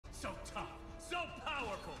tough, so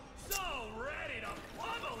powerful, so ready to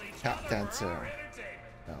pummel each Tap other dancer. for our entertainment.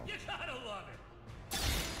 No. You gotta love it.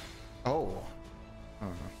 Oh.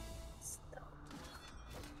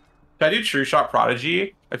 Should I do True Shot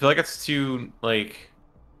Prodigy? I feel like it's too, like...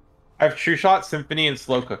 I have True Shot, Symphony, and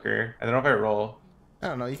Slow Cooker. I don't know if I roll. I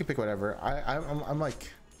don't know. You can pick whatever. I'm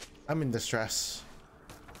like, I'm in distress.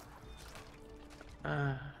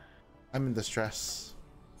 I'm in distress.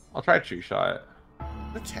 I'll try True Shot.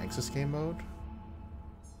 What tanks this game mode?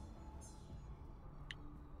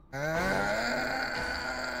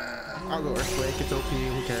 I'll go Earthwake. It's OP.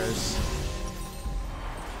 Who cares?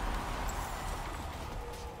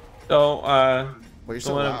 So, Well, you're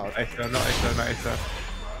so loud. ISO.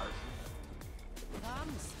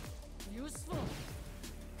 Useful.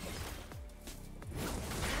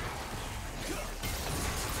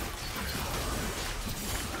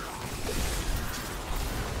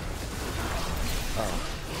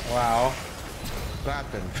 Oh, Wow. what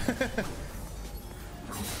happened?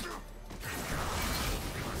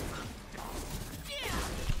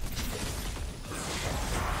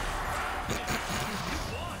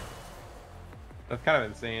 That's kind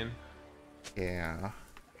of insane. Yeah.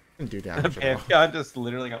 Can do damage. Man, God just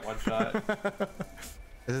literally got one shot.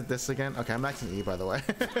 Is it this again? Okay, I'm maxing E by the way.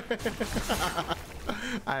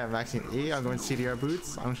 I am maxing E. I'm going CDR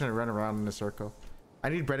boots. I'm just gonna run around in a circle. I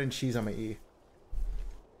need bread and cheese on my E.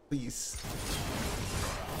 Please.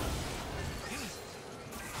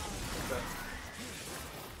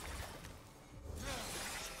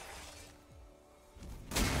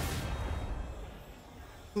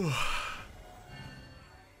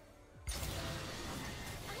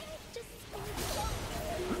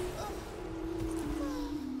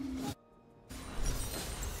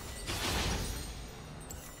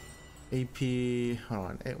 AP, hold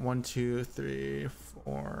on, 1, 2, 3,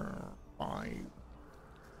 4, 5.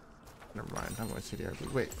 Never mind, I'm going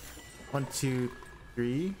CDR. Wait, 1, 2,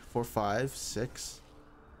 3, 4, 5, 6.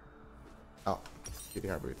 Oh,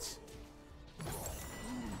 CDR boots.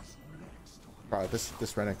 Bro, this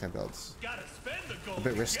Renekton build's a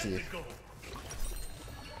bit risky.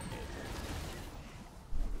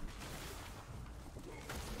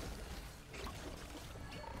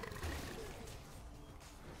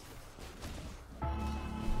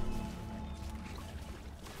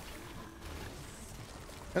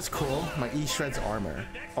 That's cool. My E shreds armor.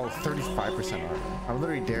 Oh, 35% armor. I'm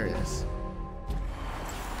literally Darius.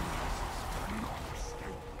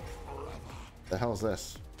 The hell is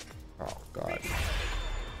this? Oh god.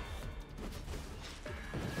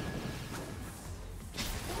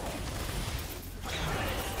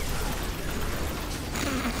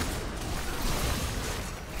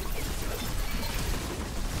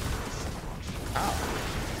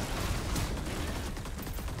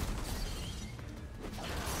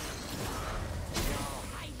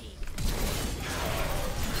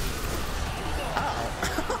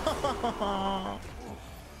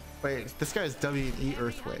 Wait, this guy's W&E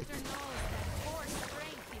Earthwake.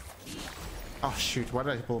 Oh shoot, why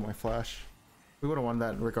did I pull my flash? We would have won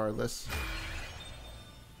that regardless.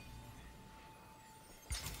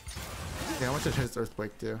 Yeah, how much did his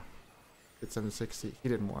Earthquake do? It's 760. He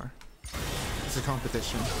did more. It's a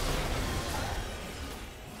competition.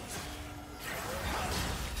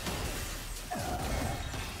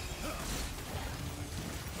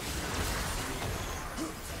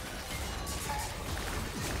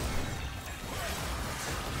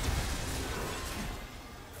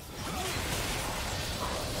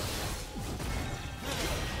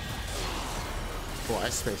 Oh, I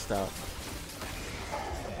spaced out.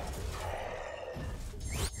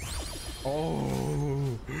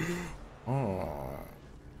 Oh. Oh.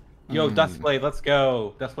 Yo, Dustblade, let's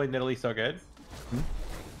go. Dustblade in Italy, so good.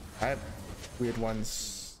 I have weird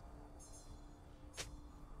ones.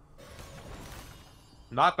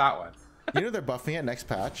 Not that one. You know they're buffing it next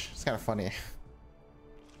patch. It's kind of funny.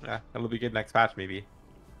 Yeah, that'll be good next patch, maybe.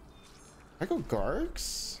 I go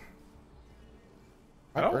Gargs.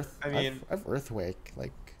 I Oh, have I mean, I have Earthwake.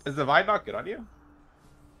 Like, is the Divide not good on you?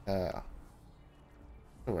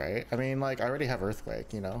 right. I mean, like, I already have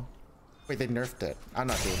Earthquake, you know. Wait, they nerfed it. I'm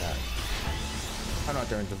not doing that. I'm not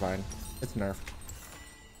doing Divine. It's nerfed.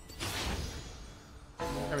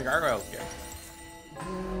 I mean, Gargoyle's good.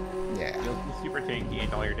 Yeah. You'll be super tanky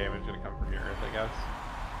and all your damage is gonna come from your Earth, I guess.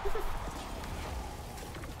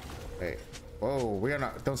 Wait. Whoa, we are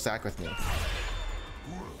not. Don't stack with me.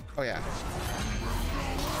 Oh, yeah.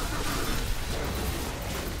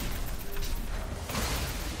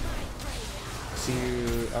 See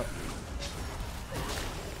you up.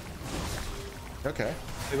 Okay.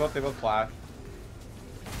 They both flash.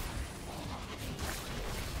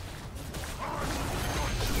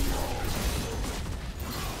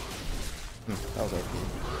 That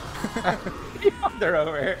was OP. They're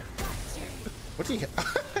over. What's he?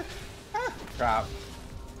 Crap.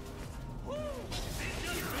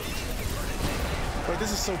 Wait,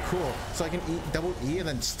 this is so cool. So I can double E and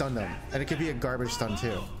then stun them, and it could be a garbage stun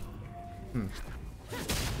too.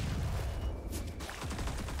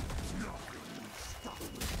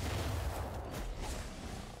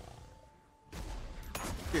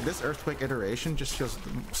 Dude, this Earthwake iteration just feels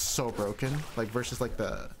so broken. Like versus like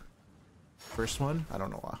the first one. I don't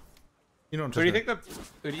know why. You know what I'm saying?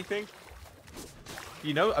 Who do you think? Do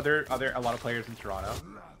you know other a lot of players in Toronto?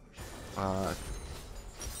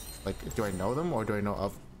 Like, do I know them or do I know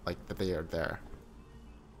of like that they are there?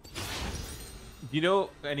 Do you know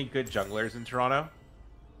any good junglers in Toronto?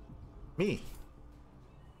 Me.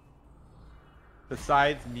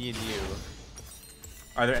 Besides me and you,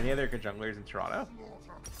 are there any other good junglers in Toronto?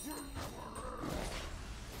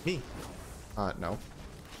 Me. No.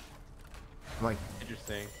 I'm like,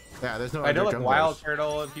 Interesting. yeah, there's no I know other like junglers. Wild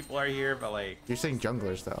Turtle and people are here, but like You're saying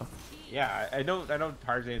junglers though. yeah, I know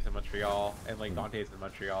Tarzan's in Montreal and like Dante's in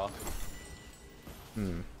Montreal.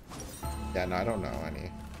 Yeah, no, I don't know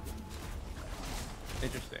any.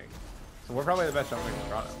 Interesting. So we're probably the best junglers in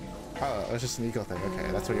Toronto. Oh, it's just an ego thing.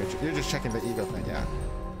 Okay, that's what you're just checking the ego thing, yeah.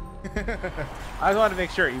 I just wanted to make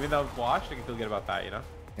sure, even though it's washed, I can feel good about that, you know?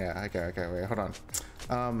 Yeah, okay, wait, hold on.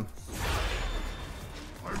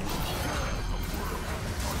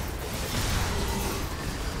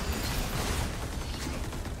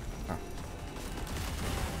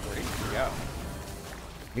 Where did you go?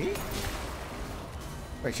 Me?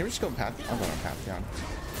 Wait, should we just go Pantheon? I'm going Pantheon.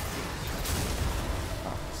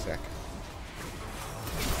 Oh, sick.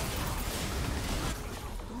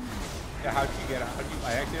 Yeah, how'd you get out?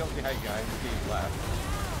 I actually don't see how you guys being left.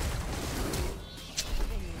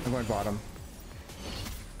 I'm going bottom.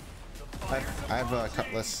 I have a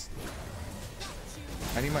cutlass.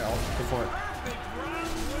 I need my ult before it.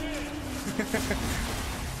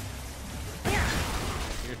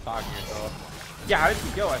 You're talking yourself. Yeah, how did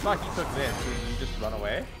you go? I thought he took this. Did you just run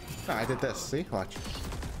away? No, I did this. See? Watch.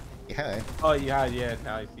 Yeah. Oh, you had, yeah,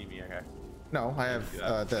 now you see me, okay. No, I have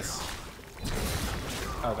this.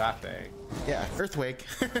 Oh, that thing. Yeah, Earthwake.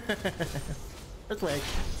 Earthwake.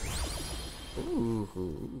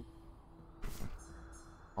 Ooh.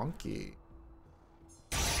 Funky.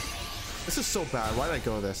 This is so bad. Why did I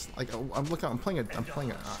go this? Like, I'm playing it.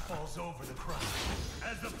 Falls over the crowd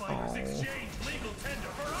as the fighters exchange legal tender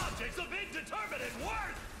for objects of indeterminate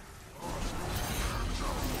worth.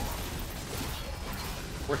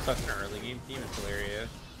 We're such an early game team, it's hilarious.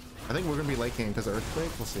 I think we're gonna be late game because of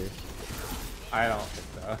Earthquake. We'll see. I don't think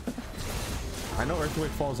so. I know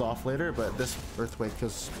Earthquake falls off later, but this Earthquake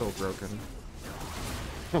feels so broken.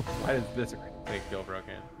 Why does this like feel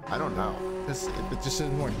broken? I don't know. Because it just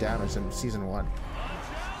did more damage than season 1.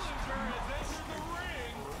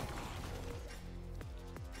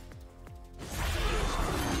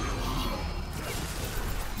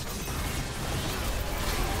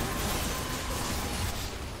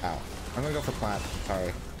 Ow. I'm gonna go for plant.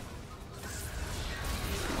 Sorry.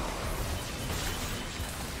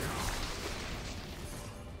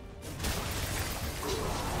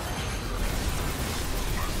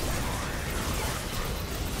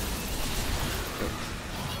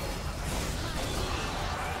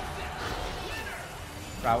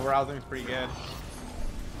 Rabble rousing's pretty good.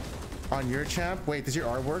 On your champ? Wait, does your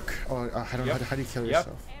R work? Oh, I don't know. How do you kill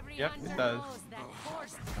yourself? Yep, it does.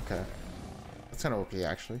 Okay. That's kind of OP,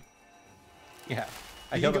 actually. Yeah.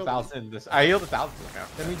 I You healed go- 1,000. I healed 1,000 now.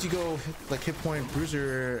 That means you go like hit point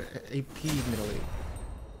bruiser AP middle.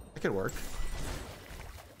 That could work.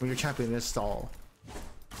 When your champion is stall.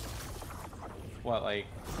 What, like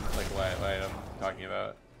what I'm talking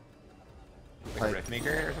about? Like a Like-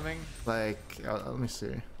 Riftmaker or something? Like, let me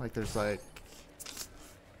see. Like, there's like.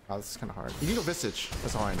 Oh, this is kind of hard. You can go Visage.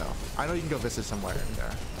 That's all I know. I know you can go Visage somewhere in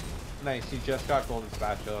there. Nice, you just got Golden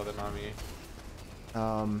Spatula than on me.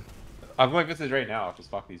 Um. I'm going Visage right now,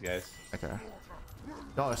 just fuck these guys. Okay.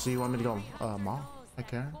 Oh, so you want me to go Maw?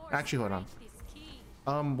 Okay. Actually, hold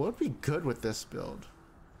on. What would be good with this build?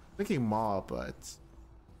 I'm thinking Maw, but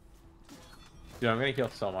Dude, I'm gonna heal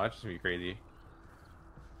so much, it's gonna be crazy.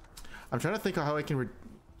 I'm trying to think of how I can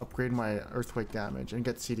upgrade my Earthquake damage and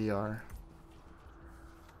get CDR.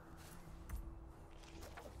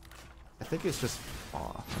 I think it's just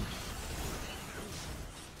Maw.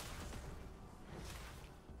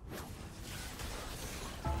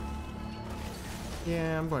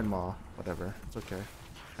 Yeah, I'm going Maw. Whatever. It's okay.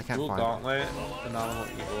 I can't Dual find it. Gauntlet, Phenomenal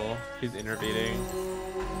Evil. She's innervating.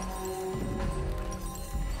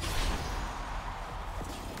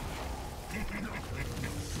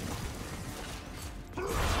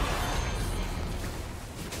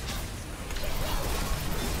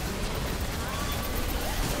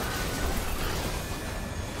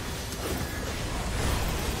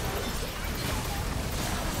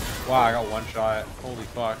 Wow, I got one shot. Holy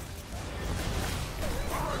fuck.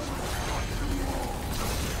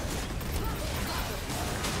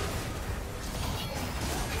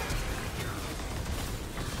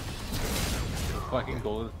 Fucking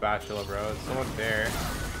golden spatula, bro. It's so unfair.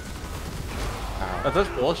 Ow. That's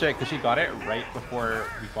just bullshit because she got it right before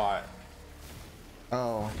we fought.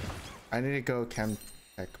 Oh, I need to go chem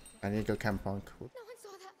tech. I need to go chem punk. No one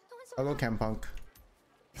saw that. No one saw I'll go that. chem punk.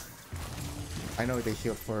 I know they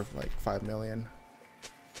heal for like 5 million.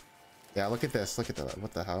 Yeah, look at this. Look at that.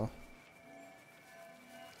 What the hell?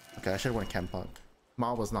 Okay, I should have went chem punk.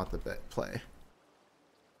 Maul was not the bit play.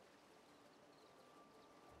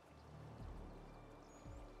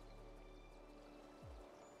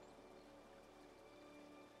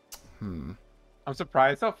 I'm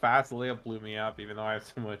surprised how fast Leah blew me up, even though I have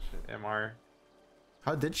so much MR.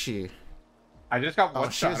 How did she? I just got Oh, one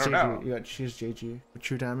she shot. has I don't know. JG. You got she's JG with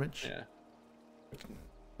true damage. Yeah.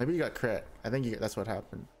 Maybe you got crit. I think that's what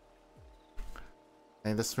happened.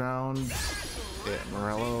 And this round, yeah,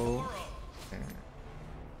 Morello. Yeah.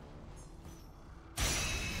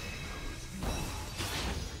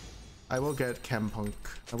 I will get chem punk.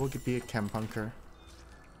 I will be a chem punker.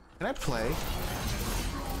 Can I play?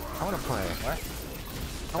 I want to play. What?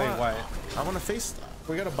 I Wait, wanna, what? I want to face.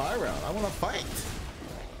 We got a buy round. I want to fight.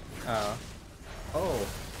 Oh. Oh,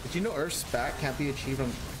 did you know Earth's back can't be achieved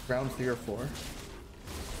on round 3 or 4?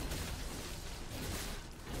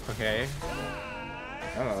 Okay.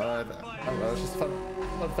 I don't know. I don't know. It's just fun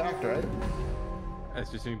fact, right?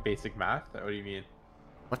 That's just doing basic math. What do you mean?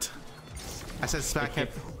 What? I said SPAC can't.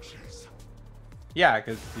 Yeah,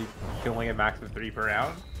 because you can only get max of 3 per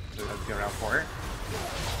round. So that's going round 4.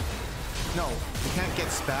 No, you can't get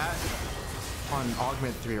spat on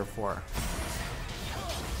augment 3 or 4.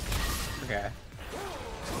 Okay.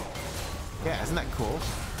 Yeah, isn't that cool?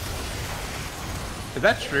 Is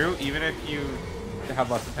that true? Even if you have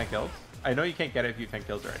less than 10 kills? I know you can't get it if you have 10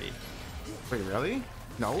 kills already. Wait, really?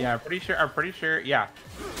 No. Yeah, I'm pretty sure. Yeah.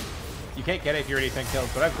 You can't get it if you already have 10 kills,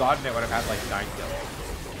 but I've gotten it when I've had like 9 kills.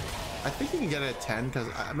 I think you can get it at 10 because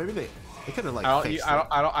maybe they could have like. I fixed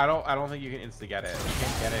don't think you can insta get it. You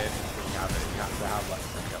can't get it until you have it. You have to have less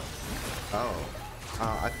than 10 kills.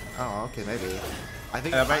 Oh, okay, maybe. I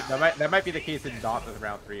think That might be the case in not the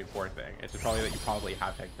round 3 and 4 thing. It's just probably that you probably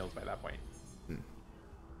have 10 kills by that point.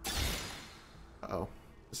 Uh-oh,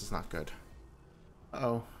 this is not good.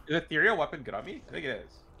 Uh-oh. Is ethereal weapon good on me? I think it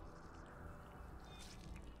is.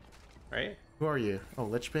 Right? Who are you? Oh,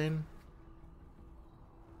 Lichbane.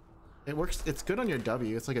 It works. It's good on your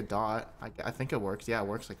W. It's like a dot. I think it works. Yeah, it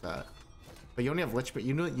works like that. But you only have Lichbane.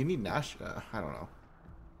 You need Nash. I don't know.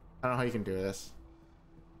 I don't know how you can do this.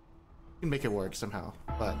 You can make it work somehow,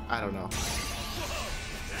 but I don't know.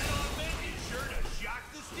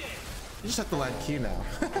 You just have to land Q now.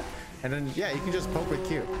 And then, yeah, you can just poke with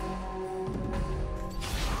Q.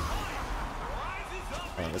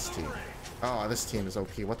 Oh, this team. Oh, this team is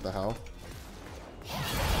OP. What the hell?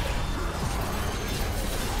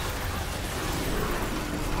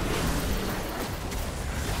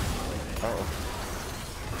 Uh-oh.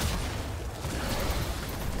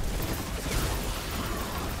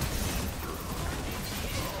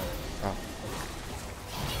 Oh.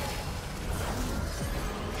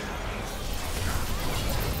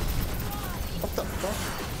 What the fuck?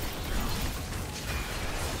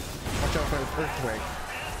 Watch out for Earthwake.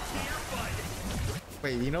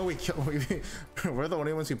 Wait, you know we're the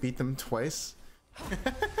only ones who beat them twice?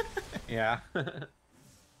 Yeah.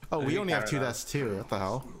 Oh, we only have 2 deaths too. What the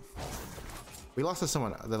hell? We lost to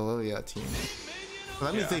someone, the Lilia team. So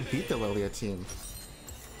that means they beat the Lilia team.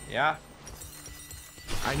 Yeah.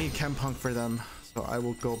 I need Chem Punk for them, so I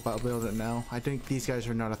will go build it now. I think these guys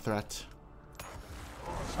are not a threat.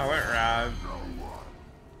 I went Rab.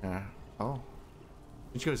 Yeah. Oh.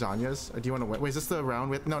 Did you go Zanya's? Or do you want to win? Wait, is this the round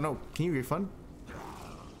with? No. Can you refund?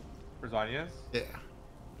 For Zanya's? Yeah.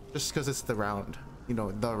 Just because it's the round. You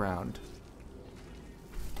know, the round.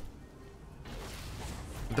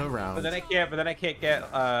 The round. But then I can't get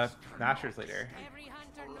Nashers later. Every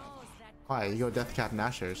hunter knows that. Why? You go Deathcap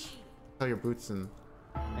Nashers. Sell your boots and.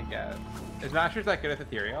 I guess. Is Nashers that good at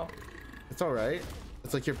ethereal? It's alright.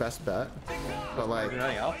 It's like your best bet. But like. Is there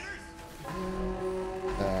anything else?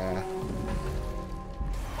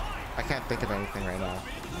 I can't think of anything right now.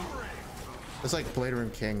 It's like Blade Room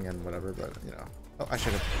King and whatever, but you know. Oh, I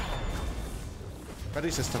should have. Ready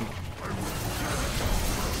system.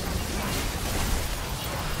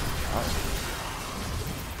 Oh.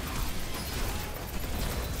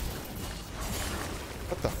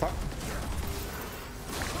 What the fuck?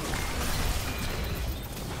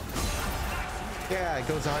 Yeah, it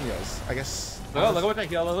goes on yours. I guess. Look at what I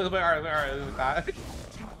heal. Look at my alright, look at that.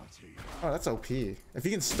 Oh, that's OP. If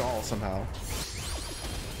you can stall somehow.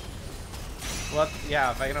 Well,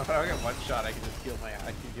 yeah, if I get one shot, I can just heal I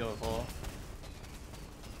can heal a full.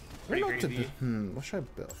 Pretty crazy. What should I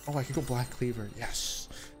build? Oh, I could go Black Cleaver. Yes.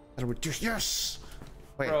 That'll reduce. Yes.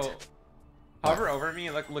 Wait. Bro, hover over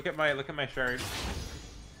me. Look at my shards.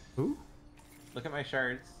 Who? Look at my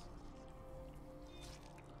shards.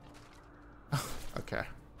 Okay.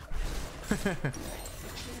 Is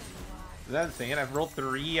that insane? I've rolled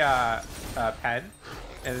 3 pen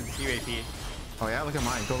and then 2 AP. Oh yeah, look at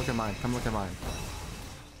mine. Go look at mine. Come look at mine.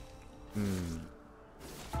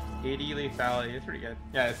 80 lethality. It's pretty good.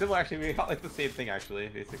 Yeah, it's similar actually. We got like the same thing actually,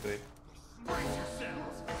 basically. Brace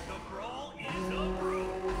yourselves. The brawl is a brew.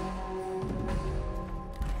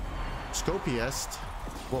 Scopiest.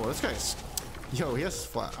 Whoa, this guy's. Yo, he has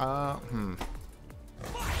flat.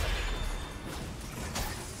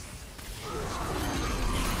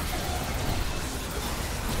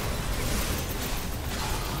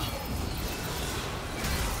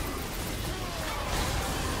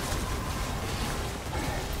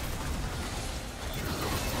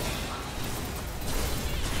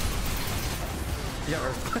 Yeah,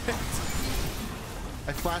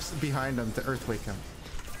 I flashed behind him to Earthwake him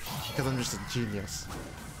because I'm just a genius.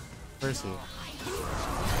 Where is he?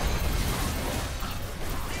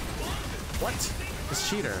 What? This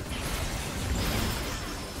cheater.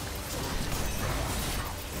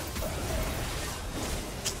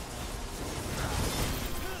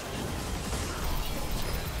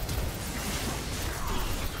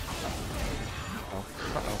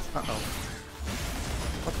 Uh-oh.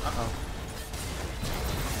 Uh-oh.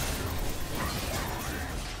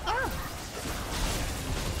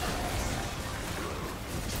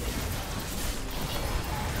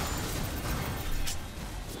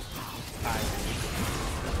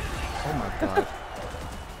 Oh my god.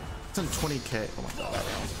 It's on 20k. Oh my god, that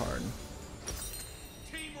round's hard.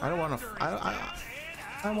 I don't want to.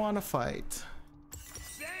 I want to fight.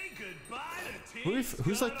 Say goodbye to Team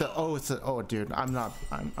Who's like the? Oh, it's a. Oh, dude, I'm not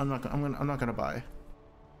gonna buy.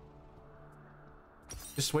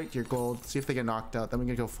 Just wait your gold. See if they get knocked out. Then we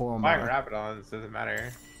can go full on. My Rabadons doesn't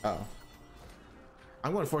matter. Oh.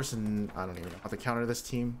 I'm going to force an. I don't even know how to counter this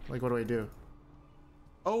team. Like, what do I do?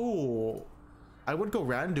 Oh. I would go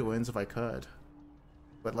Randuins if I could,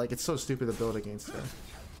 but like it's so stupid to build against it.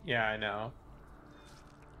 Yeah, I know.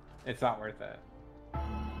 It's not worth it.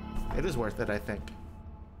 It is worth it, I think.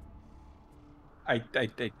 I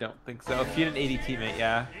don't think so. If you had an 80 teammate,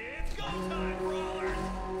 yeah. It's go time, brawlers.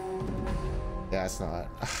 Yeah, it's not.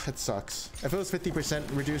 It sucks. If it was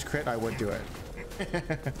 50% reduced crit, I would do it.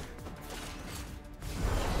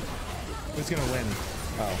 Who's gonna win?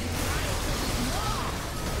 Oh.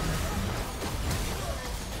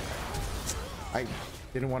 I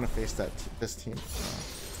didn't want to face this team.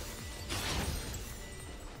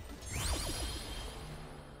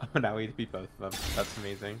 Oh, now we beat both of them. That's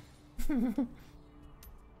amazing.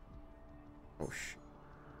 Oh shit.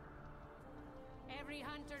 Every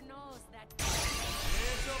hunter knows that.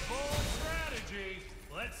 It's a bold strategy.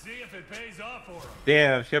 Let's see if it pays off for him.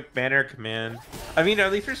 Damn, ship banner command. I mean, at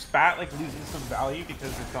least her spat like loses some value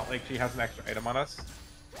because it's not like she has an extra item on us.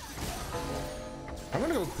 I'm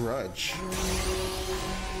gonna go Grudge.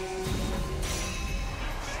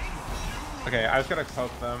 Okay, I was gonna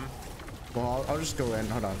poke them. Well, I'll just go in.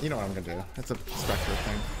 Hold on. You know what I'm gonna do. It's a Spectre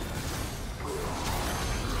thing.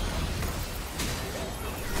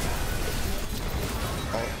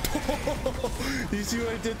 Oh. You see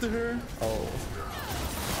what I did to her? Oh.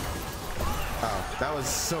 Oh, that was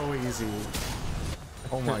so easy.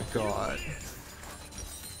 Oh my god.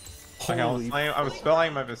 Okay, I was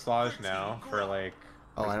spelling my Visage now for like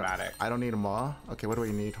prismatic. I don't need a Maw. Okay, what do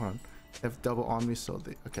we need? Hold on. I have double on me, so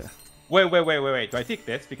the okay. Wait. Do I take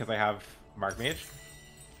this because I have Mark Mage?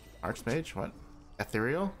 Archmage? What?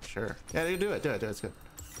 Ethereal? Sure. Yeah, you do it. It's good.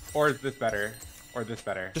 Or is this better? Or this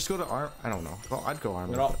better? Just go to arm. I don't know. Well, I'd go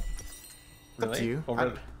armor. Really? Up to you.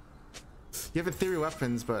 You have ethereal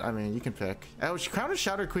weapons, but I mean, you can pick. Oh, Crown of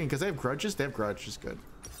Shadow Queen because they have grudges. They have grudge. Is good.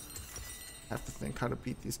 I have to think how to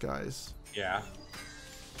beat these guys. Yeah.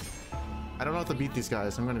 I don't know how to beat these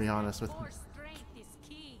guys. I'm gonna be honest with you. Core strength is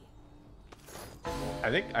key.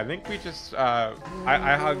 I think we just I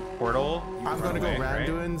hug Portal. I'm gonna go right?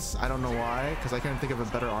 Randuins. I don't know why, because I couldn't think of a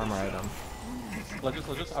better armor item. Let's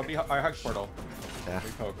just I hug Portal. Yeah.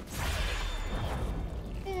 We poke.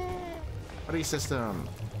 Buddy system.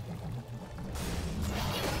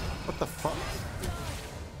 What the fuck?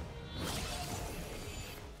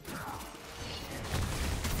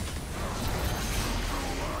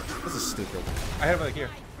 This is stupid. I had him like here.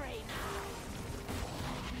 I pray now.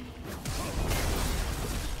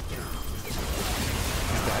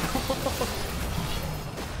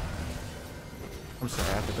 I'm sorry,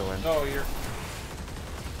 I have to go in. Oh, you're.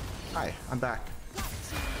 Hi, I'm back.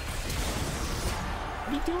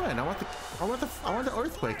 What are you doing? I want the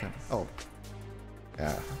earthquake. Oh,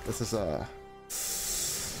 yeah. This is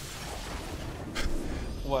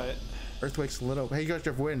What? Earthquake's a little. Hey, you guys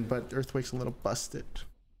have win, but Earthquake's a little busted.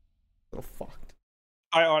 A little fucked.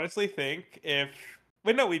 I honestly think if.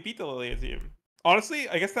 Wait, no, we beat the Lilia team. Honestly,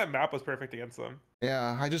 I guess that map was perfect against them.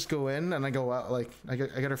 Yeah, I just go in and I go out. Like I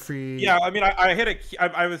get a free. Yeah, I mean, I hit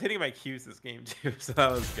I was hitting my Qs this game too, so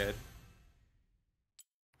that was good.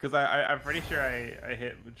 Because I'm pretty sure I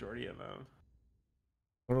hit majority of them.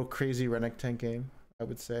 A little crazy Renekton game, I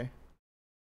would say.